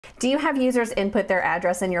Do you have users input their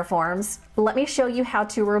address in your forms? Let me show you how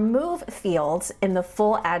to remove fields in the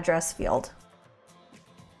full address field.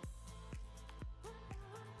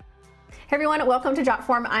 Hey everyone, welcome to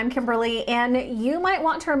Jotform. I'm Kimberly, and you might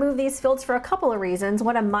want to remove these fields for a couple of reasons.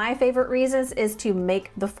 One of my favorite reasons is to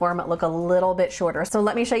make the form look a little bit shorter. So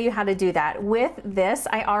let me show you how to do that. With this,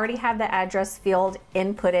 I already have the address field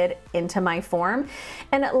inputted into my form.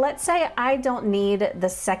 And let's say I don't need the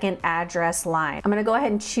second address line. I'm gonna go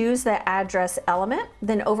ahead and choose the address element.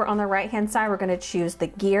 Then over on the right-hand side, we're gonna choose the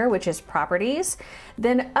gear, which is properties.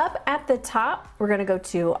 Then up at the top, we're gonna go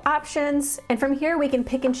to options. And from here, we can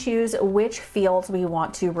pick and choose which fields we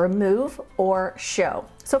want to remove or show.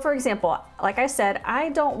 So for example, like I said, I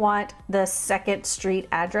don't want the second street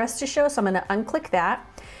address to show, so I'm gonna unclick that,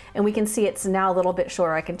 and we can see it's now a little bit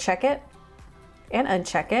shorter. I can check it and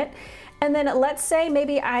uncheck it. And then let's say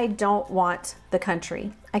maybe I don't want the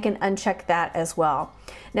country. I can uncheck that as well.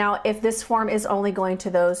 Now, if this form is only going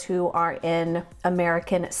to those who are in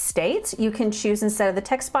American states, you can choose, instead of the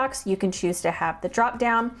text box, you can choose to have the drop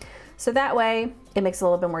down. So that way it makes it a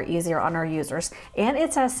little bit more easier on our users. And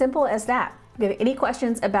it's as simple as that. If you have any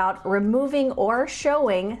questions about removing or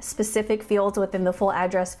showing specific fields within the full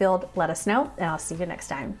address field, let us know, and I'll see you next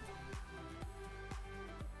time.